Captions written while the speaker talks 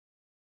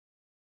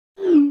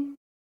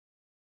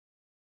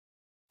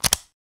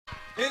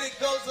And it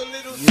goes a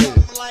little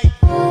something like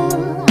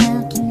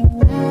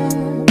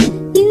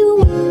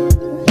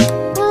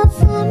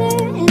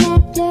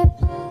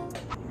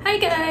Hi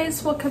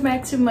guys, welcome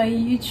back to my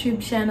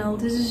YouTube channel.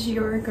 This is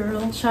your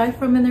girl Chai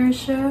from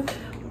Inertia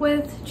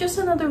with just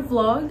another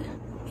vlog.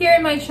 Here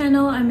in my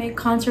channel I make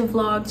concert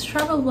vlogs,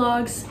 travel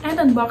vlogs, and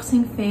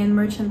unboxing fan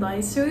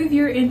merchandise. So if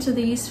you're into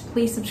these,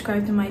 please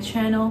subscribe to my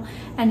channel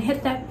and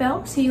hit that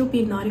bell so you'll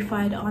be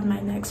notified on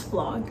my next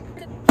vlog.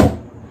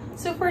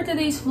 So for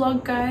today's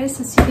vlog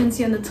guys, as you can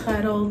see on the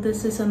title,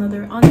 this is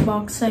another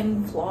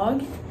unboxing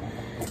vlog.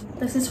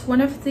 This is one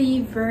of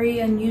the very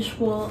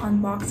unusual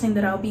unboxing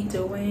that I'll be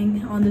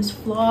doing on this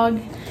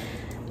vlog.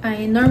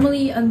 I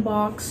normally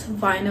unbox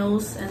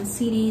vinyls and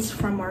CDs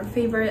from our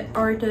favorite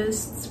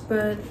artists,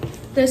 but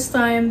this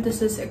time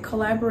this is a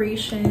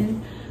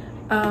collaboration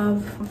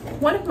of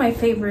one of my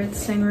favorite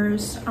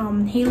singers,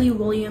 Hayley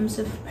Williams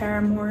of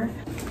Paramore.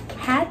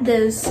 Had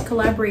this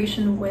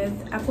collaboration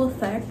with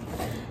Apotheke.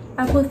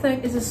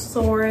 Apotheke is a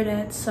store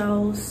that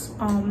sells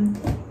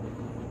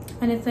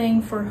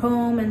anything for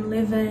home and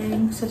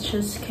living, such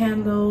as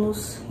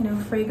candles,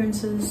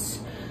 fragrances,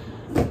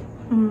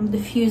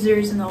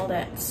 diffusers and all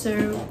that.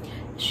 So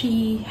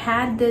she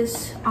had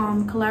this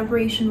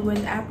collaboration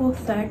with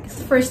Apotheke. It's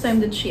the first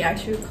time that she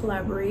actually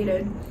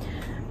collaborated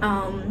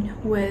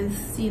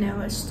with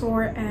a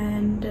store,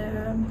 and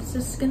this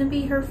is gonna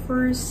be her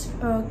first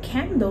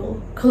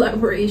candle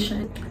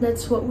collaboration.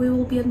 That's what we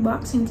will be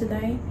unboxing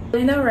today.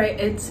 I know, right?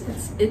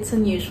 It's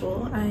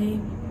unusual. I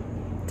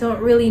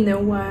don't really know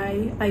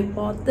why I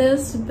bought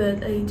this,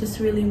 but I just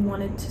really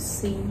wanted to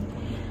see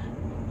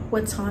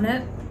what's on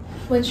it.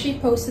 When she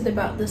posted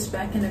about this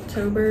back in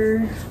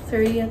October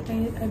 30th,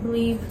 I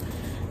believe,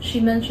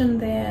 she mentioned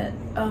that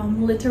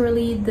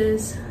literally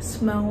this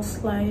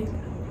smells like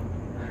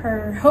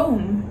her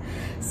home.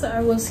 So I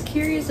was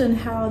curious on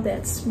how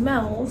that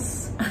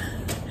smells.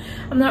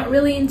 I'm not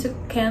really into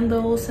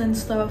candles and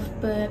stuff,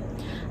 but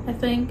I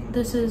think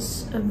this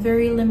is a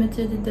very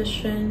limited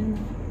edition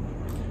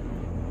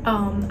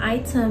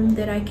item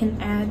that I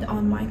can add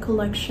on my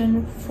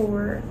collection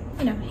for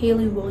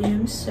Hayley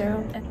Williams.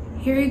 So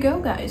here you go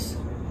guys.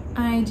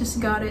 I just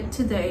got it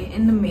today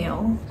in the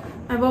mail.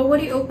 I've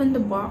already opened the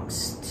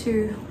box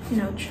to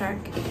check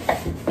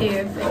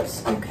if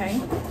it's okay.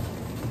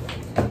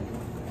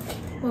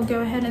 We'll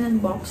go ahead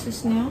and unbox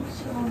this now.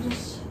 So I'll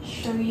just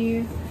show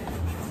you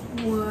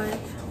what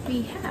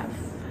we have.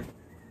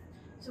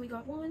 So we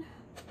got 1,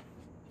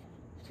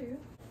 2,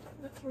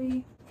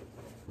 3,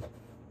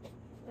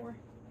 4,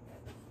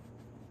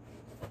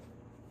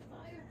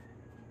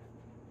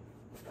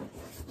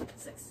 5,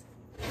 6.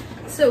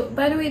 So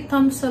by the way,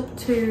 thumbs up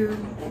to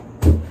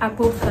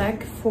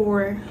Apotheke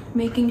for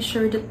making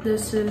sure that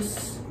this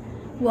is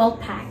well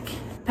packed.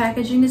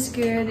 Packaging is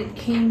good. It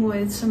came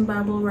with some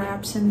bubble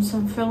wraps and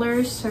some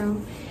fillers,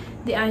 so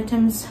the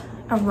items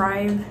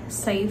arrive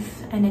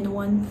safe and in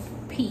one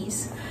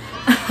piece.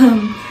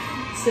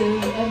 So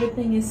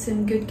everything is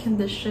in good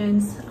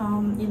conditions,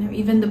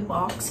 even the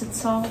box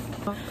itself.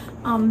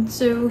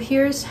 So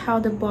here's how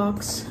the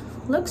box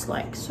looks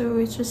like. So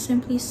it just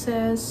simply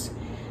says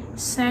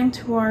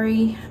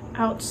Sanctuary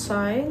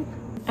outside.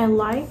 I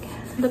like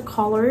the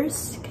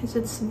colors because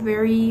it's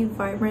very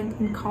vibrant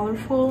and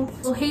colorful.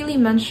 Well, Hayley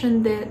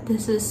mentioned that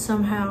this is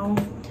somehow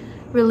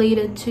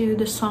related to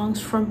the songs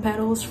from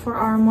Petals for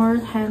Armor,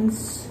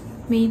 hence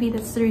maybe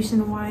that's the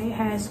reason why it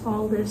has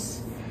all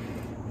this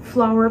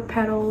flower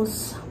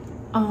petals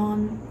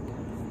on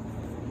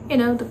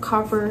the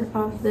cover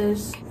of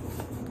this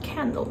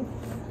candle.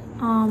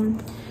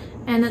 And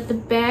at the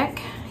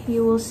back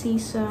you will see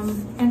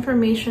some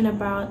information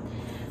about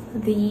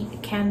the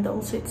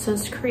candles. It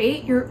says,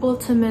 create your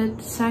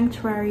ultimate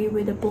sanctuary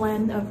with a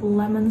blend of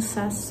lemon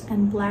zest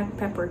and black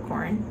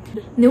peppercorn.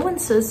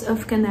 Nuances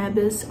of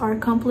cannabis are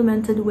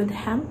complemented with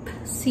hemp,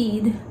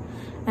 seed,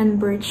 and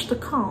birch to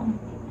calm.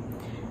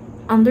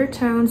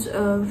 Undertones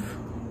of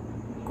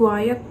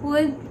guaiac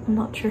wood, I'm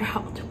not sure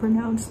how to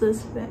pronounce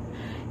this, but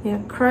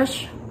yeah,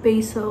 crushed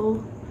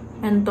basil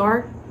and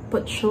dark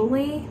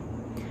patchouli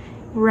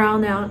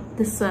round out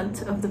the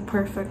scent of the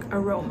perfect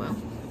aroma.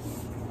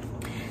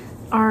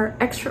 Our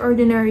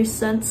extraordinary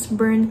scents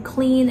burn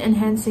clean,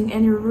 enhancing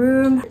any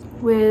room.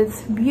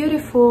 With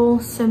beautiful,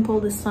 simple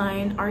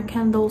design, our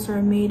candles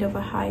are made of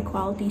a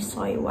high-quality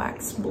soy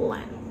wax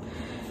blend.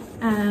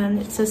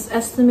 And it says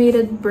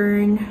estimated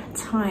burn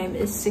time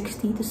is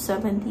 60 to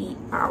 70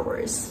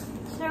 hours.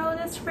 So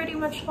that's pretty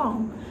much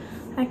long.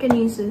 I can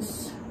use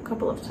this a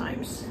couple of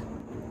times.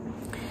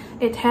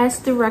 It has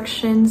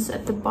directions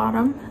at the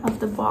bottom of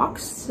the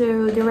box.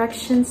 So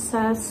directions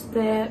says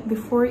that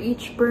before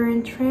each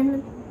burn,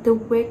 trim the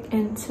wick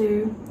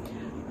into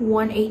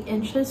 1/8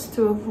 inches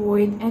to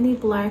avoid any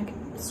black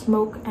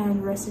smoke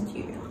and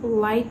residue.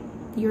 Light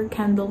your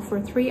candle for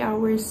 3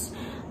 hours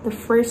the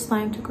first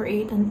time to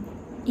create an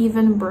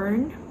even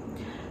burn.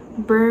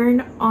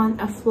 Burn on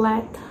a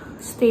flat,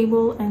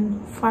 stable,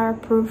 and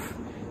fireproof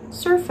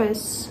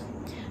surface.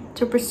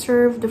 To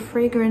preserve the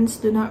fragrance,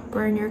 do not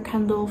burn your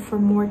candle for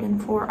more than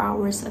 4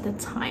 hours at a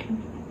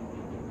time.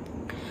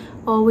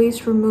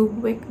 Always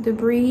remove wick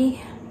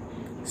debris.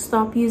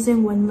 Stop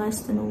using when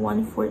less than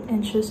 1/4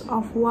 inches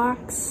of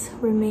wax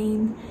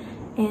remain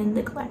in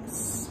the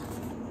glass.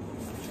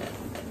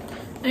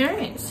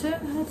 Alright, so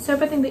that's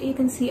everything that you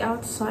can see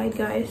outside,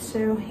 guys.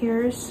 So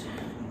here's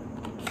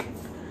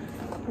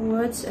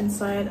what's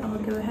inside. I'll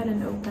go ahead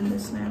and open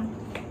this now.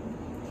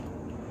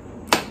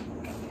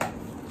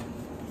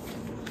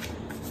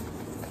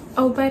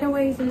 Oh, by the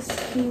way, this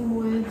came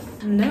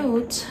with a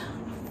note.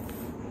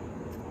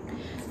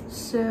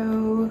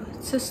 So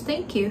it says,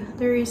 thank you.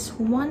 There is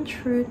one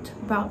truth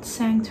about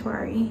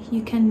sanctuary.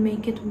 You can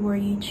make it where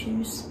you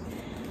choose,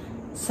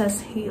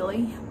 says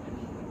Hayley.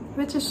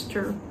 Which is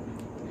true.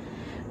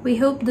 We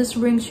hope this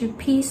brings you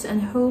peace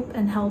and hope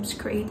and helps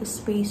create a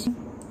space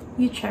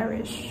you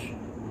cherish.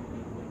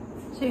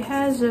 So it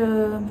has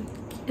a,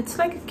 it's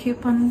like a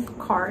coupon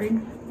card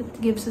that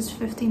gives us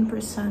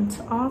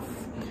 15%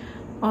 off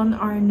on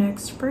our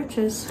next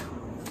purchase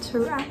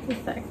through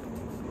Apotheke.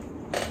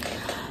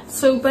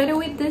 So by the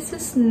way, this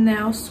is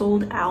now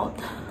sold out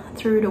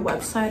through the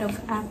website of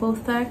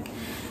Apotheke.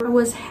 I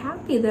was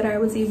happy that I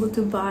was able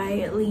to buy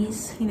at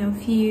least, you know, a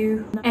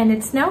few, and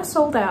it's now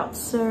sold out,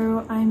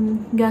 so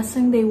I'm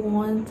guessing they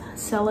won't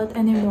sell it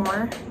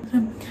anymore.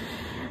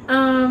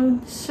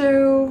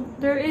 So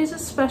there is a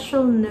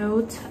special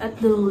note at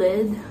the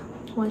lid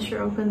once you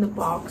open the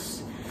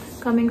box,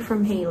 coming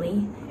from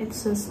Hayley. It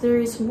says, there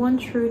is one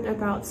truth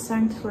about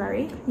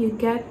sanctuary. You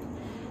get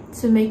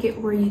to make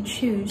it where you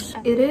choose.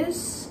 It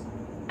is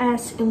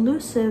as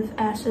elusive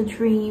as a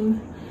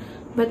dream,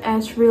 but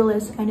as real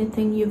as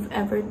anything you've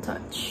ever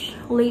touched.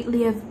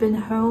 Lately, I've been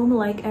home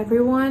like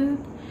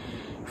everyone.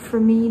 For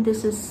me,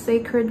 this is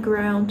sacred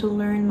ground to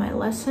learn my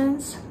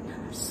lessons,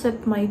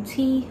 sip my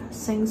tea,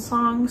 sing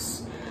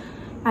songs.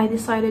 I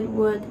decided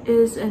what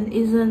is and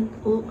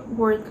isn't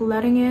worth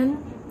letting in.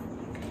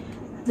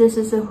 This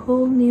is a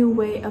whole new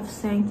way of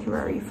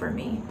sanctuary for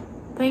me.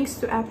 Thanks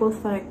to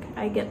Apotheke,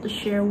 I get to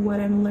share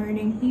what I'm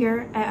learning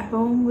here at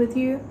home with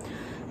you.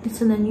 It's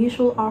an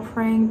unusual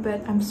offering,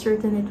 but I'm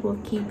certain it will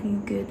keep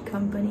you good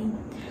company.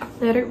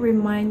 Let it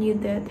remind you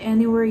that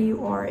anywhere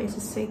you are is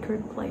a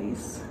sacred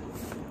place.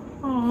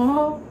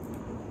 Aww,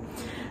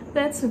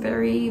 that's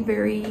very,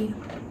 very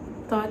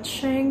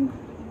touching.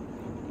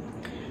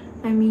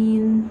 I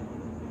mean,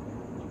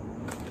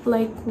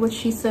 like what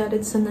she said,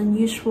 it's an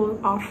unusual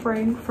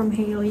offering from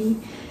Hayley,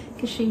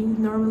 because she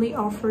normally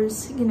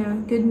offers, you know,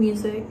 good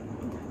music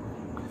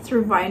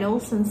through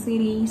vinyls and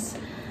CDs,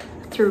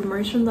 through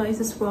merchandise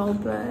as well,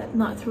 but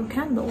not through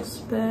candles.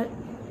 But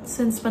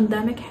since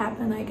pandemic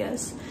happened, I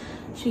guess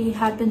she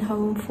had been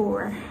home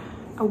for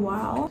a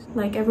while,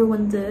 like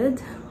everyone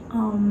did.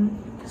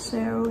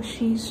 So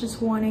she's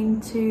just wanting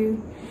to,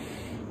 you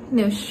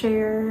know,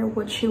 share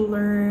what she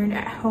learned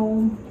at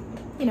home,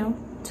 you know,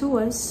 to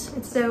us.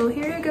 So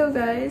here you go,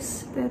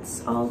 guys.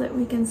 That's all that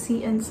we can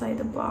see inside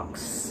the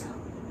box,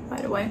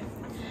 by the way.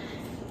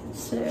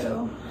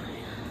 So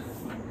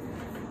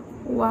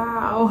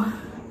wow,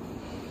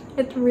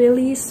 it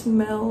really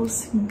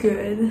smells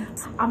good.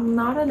 I'm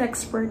not an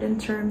expert in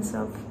terms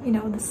of, you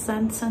know, the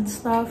scents and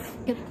stuff.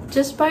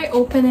 Just by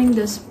opening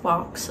this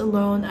box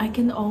alone, I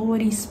can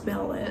already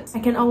smell it. I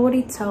can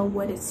already tell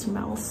what it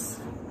smells.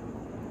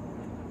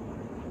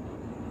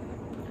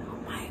 Oh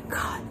my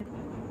god.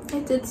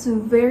 It's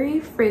very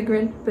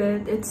fragrant,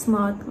 but it's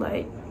not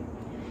like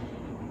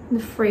the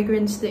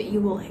fragrance that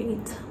you will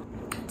hate.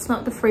 It's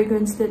not the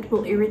fragrance that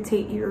will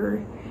irritate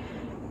your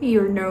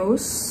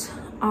nose.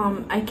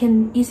 I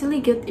can easily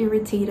get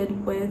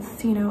irritated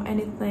with, you know,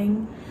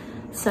 anything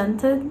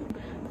scented.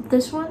 But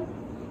this one,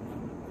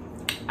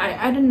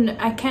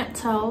 I can't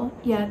tell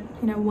yet,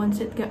 you know, once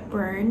it got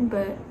burned,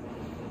 but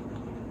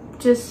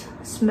just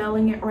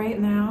smelling it right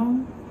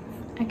now,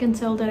 I can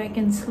tell that I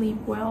can sleep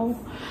well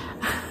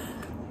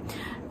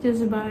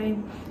just by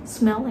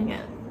smelling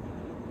it.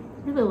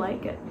 Really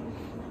like it.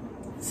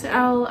 So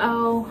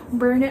I'll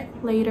burn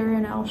it later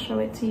and I'll show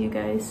it to you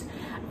guys.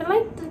 I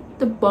like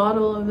the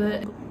bottle of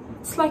it.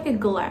 It's like a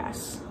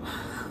glass.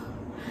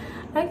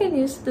 I can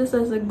use this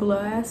as a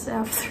glass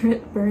after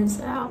it burns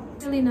out.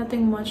 Really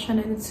nothing much on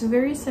it. It's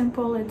very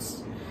simple. It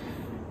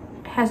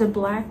has a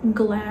black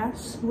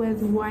glass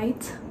with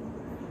white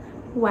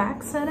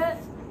wax in it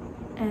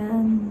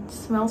and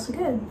smells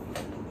good.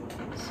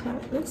 So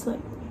it looks like.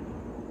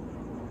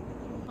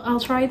 I'll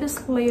try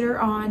this later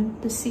on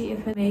to see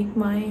if it make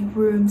my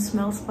room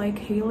smells like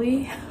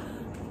Hayley.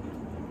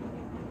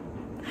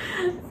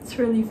 It's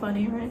really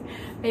funny, right?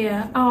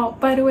 Yeah. Oh,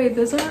 by the way,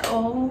 these are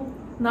all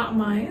not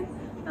mine.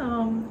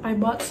 I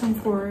bought some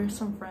for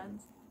some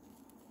friends.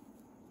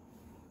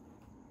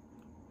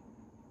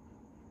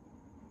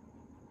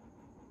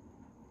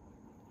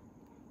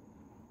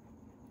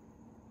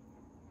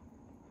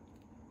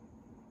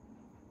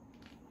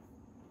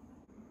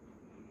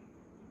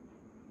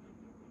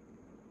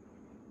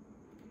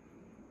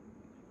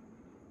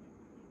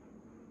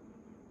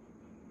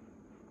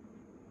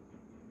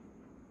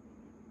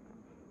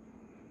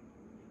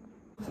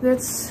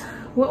 That's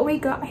what we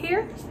got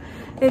here.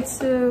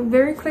 It's a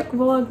very quick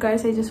vlog,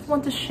 guys. I just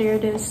want to share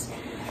this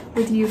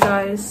with you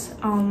guys,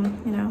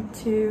 you know,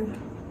 to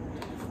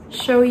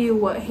show you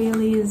what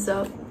Hayley is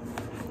up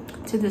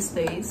to these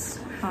days.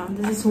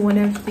 This is one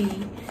of the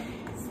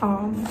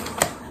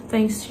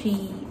things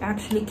she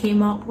actually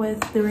came up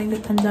with during the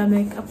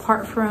pandemic,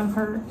 apart from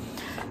her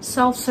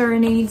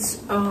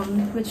self-serenades,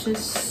 which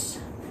is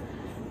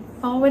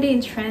already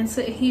in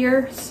transit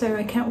here, so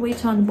I can't wait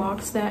to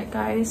unbox that,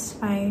 guys.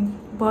 I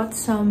bought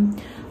some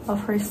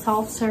of her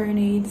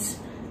self-serenades,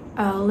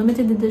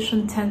 limited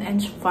edition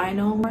 10-inch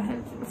vinyl.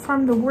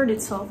 From the word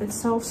itself, it's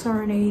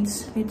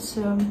self-serenades. It's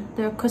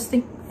the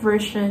acoustic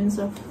versions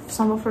of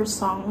some of her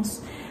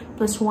songs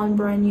plus one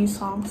brand new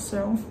song,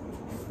 so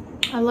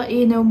I'll let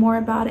you know more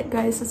about it,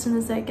 guys, as soon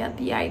as I get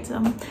the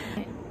item.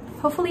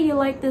 Hopefully you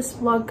like this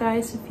vlog,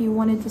 guys. If you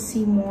wanted to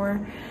see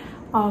more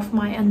of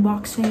my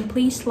unboxing,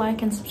 please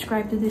like and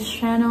subscribe to this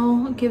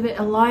channel, give it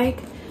a like,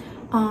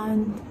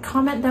 and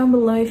comment down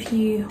below if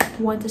you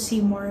want to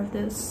see more of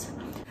this.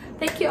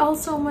 Thank you all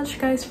so much,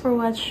 guys, for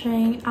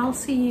watching. I'll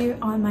see you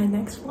on my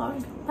next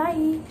vlog.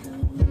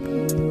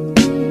 Bye.